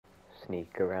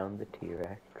sneak around the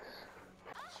T-Rex.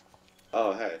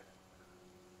 Oh, hey.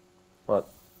 What?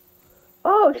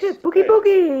 Oh shit, Boogie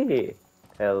Boogie!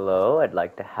 Hello, I'd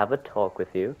like to have a talk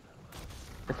with you.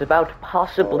 It's about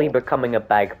possibly becoming a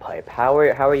bagpipe. How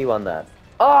are you on that?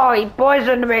 Oh, he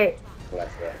poisoned me!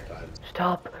 Left time.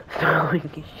 Stop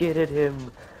throwing shit at him.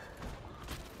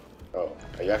 Oh,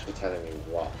 are you actually telling me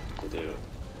what to do?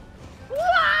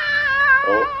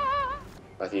 Oh,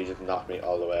 I think you just knocked me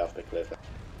all the way off the cliff.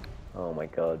 oh my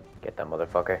god, get that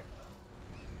motherfucker.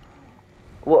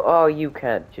 Well, oh, you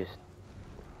can't just...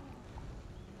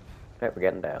 Right, we're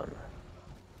getting down.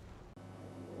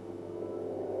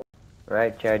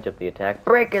 Right, charge up the attack.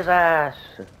 Break his ass!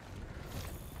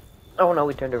 Oh no,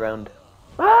 we turned around.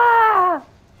 Ah!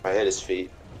 I hit his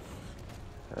feet.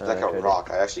 It's like a rock.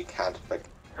 I actually can't, like...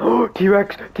 Oh,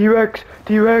 T-Rex! T-Rex!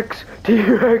 T-Rex!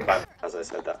 T-Rex! As I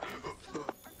said that.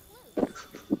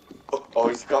 Oh,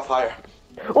 he's got fire.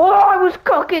 Oh, I was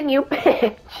cooking, you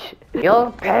bitch!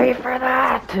 You'll pay for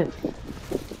that!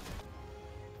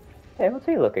 Hey, what's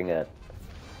he looking at?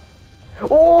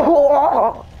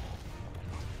 Oh!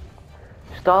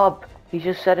 Stop! He's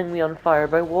just setting me on fire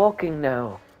by walking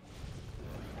now.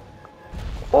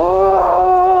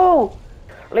 Oh!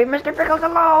 Leave Mr. Pickles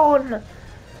alone!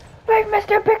 Leave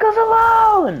Mr. Pickles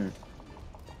alone!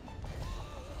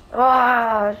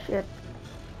 Ah, shit.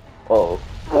 Oh.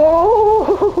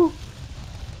 Whoa!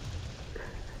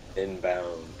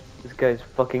 Inbound. This guy's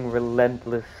fucking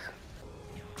relentless.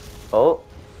 Oh.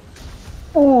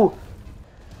 Ooh!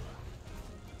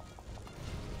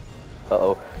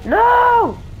 Uh-oh.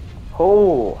 No!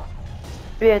 Oh!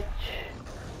 Bitch!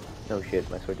 No shit,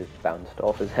 my sword just bounced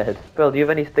off his head. Bill, do you have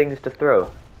any things to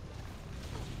throw?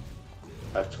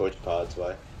 I have torch pods,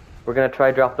 why? We're gonna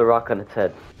try drop the rock on its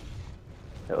head.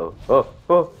 Uh-oh. Oh!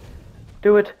 Oh!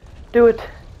 Do it! Do it!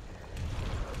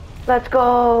 Let's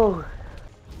go!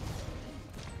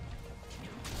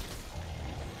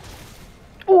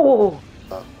 Oh!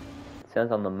 It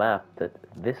says on the map that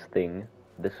this thing,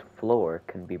 this floor,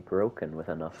 can be broken with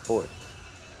enough force.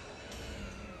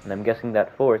 And I'm guessing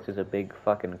that force is a big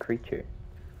fucking creature.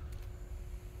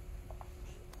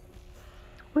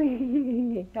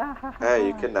 Whee! Hey,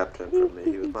 you kidnapped him from me.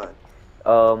 He was mine.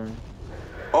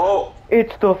 Oh!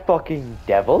 It's the fucking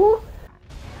devil?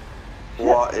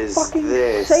 What is fucking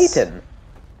this? Satan!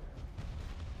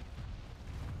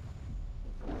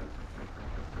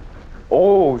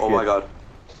 Oh, shit. Oh my god.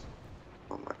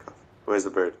 Oh my god. Where's the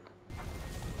bird?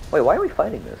 Wait, why are we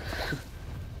fighting this? I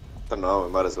don't know, we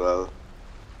might as well.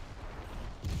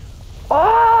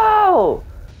 Oh!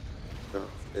 No,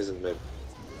 isn't it?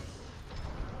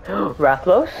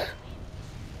 Rathlos?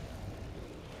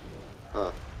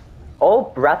 Huh.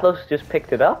 Oh, Rathlos just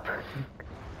picked it up.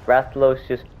 Rathlos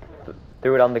just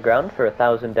threw it on the ground for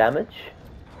 1,000 damage.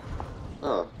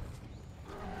 Oh.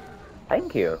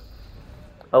 Thank you.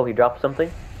 Oh, he dropped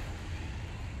something?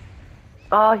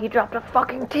 Oh, he dropped a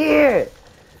fucking tear!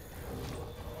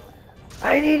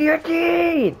 I need your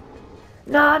teeth!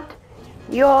 Not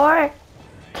your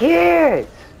tears!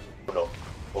 Oh no.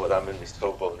 Oh, that made me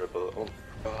so vulnerable. Oh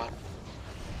my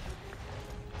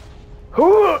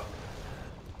god.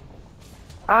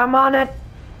 I'm on it!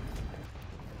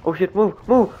 Oh shit, move,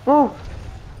 move, move!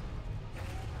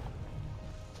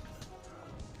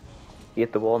 He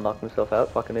hit the wall, knocked himself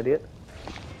out, fucking idiot.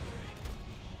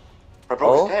 I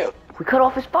broke his tail. We cut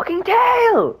off his fucking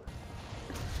tail!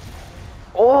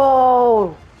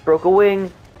 Oh! Broke a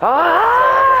wing.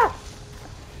 Ah!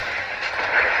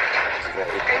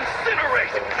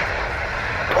 Incinerated.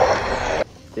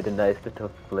 Did a nice little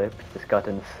flip, just got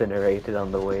incinerated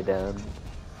on the way down.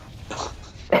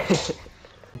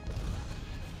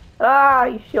 Ah,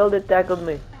 he shoulder tackled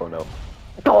me. Oh no.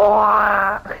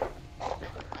 Oh,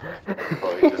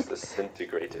 he just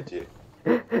disintegrated you.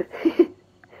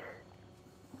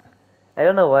 I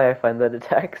don't know why I find that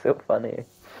attack so funny. You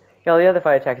know, the other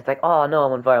fire attack is like, oh no,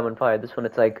 I'm on fire, I'm on fire. This one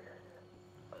it's like,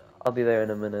 I'll be there in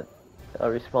a minute. I'll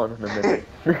respawn in a minute.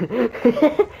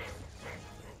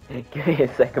 Give me a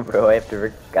second, bro. I have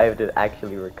to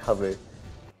actually recover.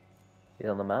 He's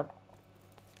on the map?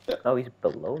 Yeah. Oh, he's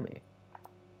below me.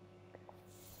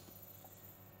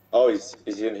 Oh, he's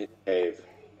in his cave.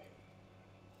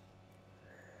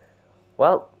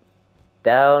 Well,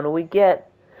 down we get.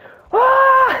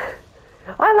 Ah!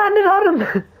 I landed on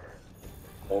him!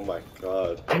 Oh my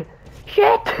god.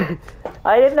 Shit!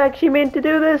 I didn't actually mean to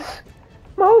do this!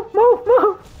 Move, move,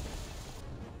 move!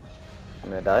 I'm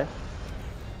gonna die.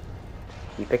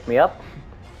 You pick me up?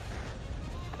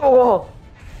 Oh!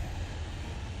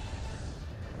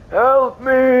 Help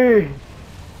me!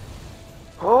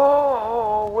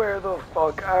 Oh, where the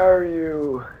fuck are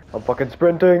you? I'm fucking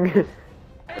sprinting.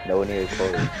 No one here is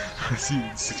forward. I see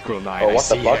Squirrel 9. Oh, I what the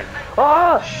see fuck? him.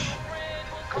 Ah!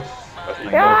 I know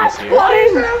Yeah, he's it's here.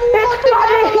 flooding! It's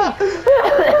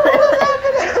flooding!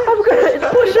 I'm gonna, it's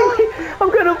pushing me! I'm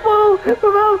gonna fall!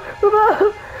 Move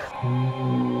out!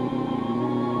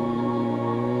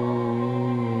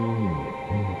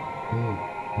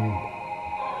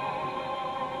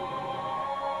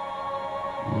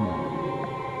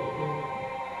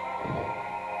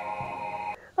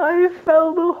 I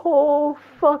fell the whole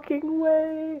fucking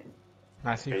way!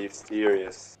 Are Matthew, you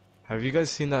serious? have you guys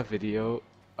seen that video?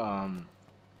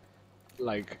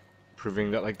 Like,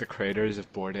 proving that like the creators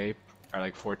of Bored Ape are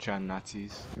like 4chan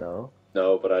Nazis? No.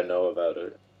 No, but I know about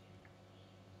it.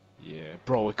 Yeah,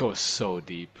 bro, it goes so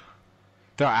deep.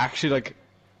 They're actually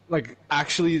like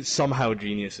actually somehow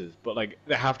geniuses, but like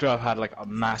they have to have had like a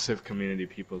massive community of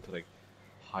people to like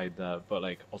hide that, but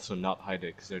like also not hide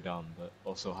it because they're dumb, but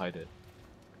also hide it.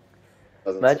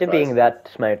 Doesn't Imagine surprise being me. that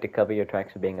smart to cover your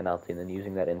tracks of being a Nazi and then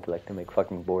using that intellect to make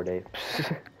fucking Bored Apes.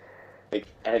 Like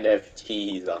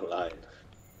NFTs online.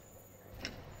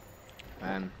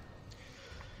 Man,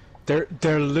 their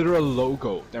literal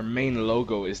logo, their main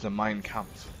logo is the Mein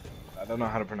Kampf. I don't know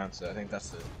how to pronounce it. I think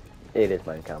that's it. It is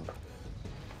Mein Kampf.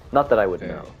 Not that I would There.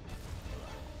 know.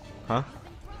 Huh?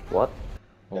 What?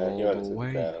 Yeah, he All went the to the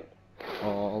way, ground.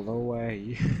 all the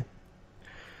way,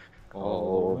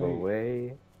 All the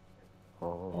way.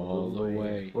 All All the the way.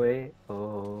 way. Way.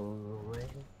 All the way.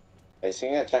 Are you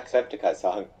singing a Jacksepticeye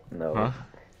song? No. Huh?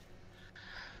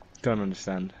 Don't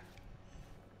understand.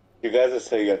 You guys are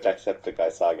singing a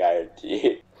Jacksepticeye song, I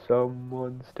guarantee.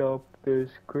 Someone stop this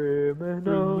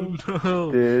criminal.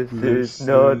 No, This is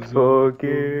not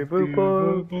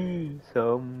forgivable.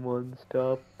 Someone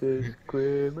stop this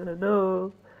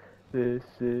criminal. This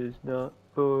is not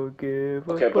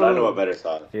forgivable. Okay, but I know a better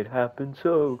song. It happened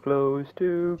so close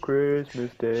to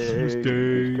Christmas Day. Christmas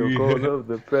He took Day. all of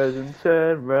the presents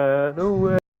and ran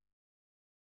away.